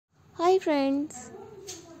Hi friends,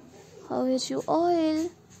 how is you all?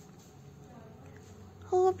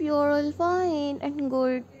 Hope you're all fine and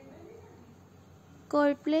good.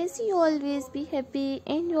 God bless you, always be happy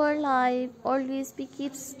in your life, always be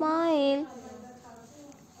keep smile.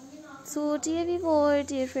 So dear viewer,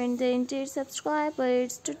 dear friends and dear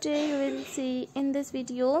subscribers, today you will see in this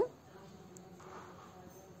video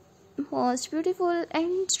most beautiful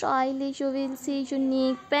and stylish. You will see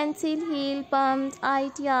unique pencil heel pumps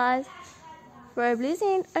ideas. Fabulous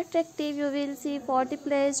and attractive, you will see 40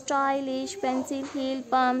 plus stylish pencil heel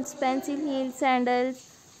pumps, pencil heel sandals,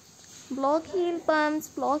 block heel pumps,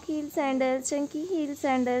 block heel sandals, chunky heel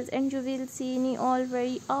sandals, and you will see all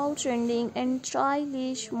very outstanding and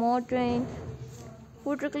stylish modern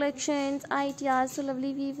photo collections ideas. So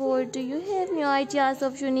lovely viewer, do you have new ideas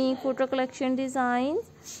of unique photo collection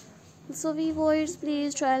designs? So viewers,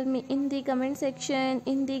 please tell me in the comment section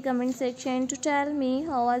to tell me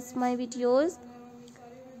how was my videos.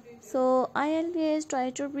 So I always try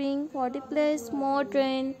to bring 40 plus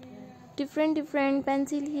modern different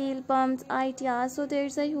pencil heel pumps ideas. So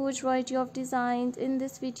there's a huge variety of designs in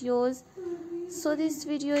these videos. So this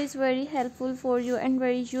video is very helpful for you and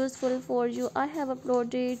very useful for you. I have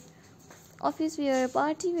uploaded office wear,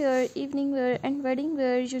 party wear, evening wear and wedding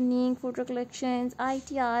wear unique photo collections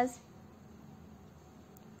ideas.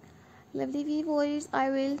 Lovely viewers, I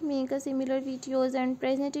will make a similar videos and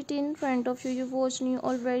present it in front of you. You watch new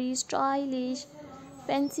all very stylish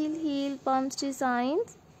pencil heel pumps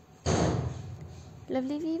designs.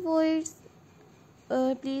 Lovely viewers,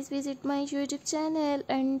 please visit my YouTube channel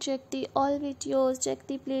and check the all videos, check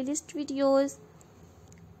the playlist videos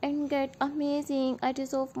and get amazing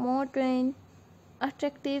ideas of modern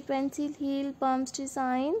attractive pencil heel pumps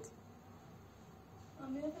designs.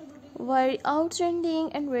 Very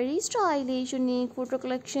outstanding and very stylish unique photo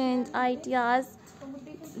collections ideas,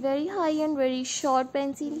 very high and very short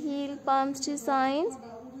pencil heel pumps designs.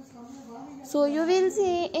 So you will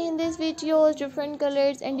see in this videos different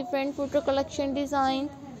colors and different photo collection designs,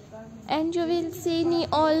 and you will see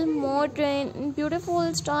all modern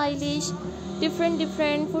beautiful stylish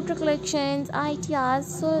different photo collections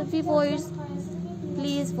ideas. So viewers,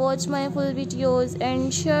 please watch my full videos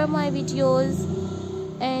and share my videos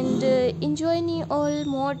and enjoy all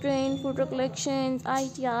modern photo collections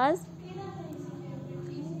ideas.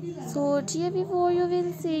 So here before you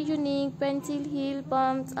will see unique pencil heel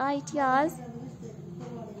pumps ideas.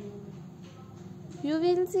 You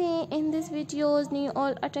will see in this videos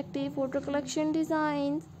all attractive photo collection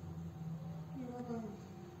designs.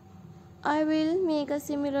 I will make a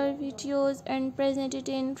similar videos and present it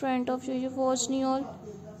in front of you. You watch all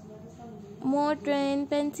modern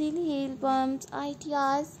pencil heel pumps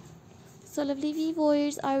ideas. So lovely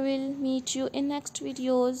viewers, I will meet you in next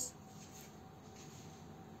videos.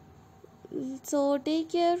 So take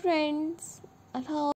care friends. Allah.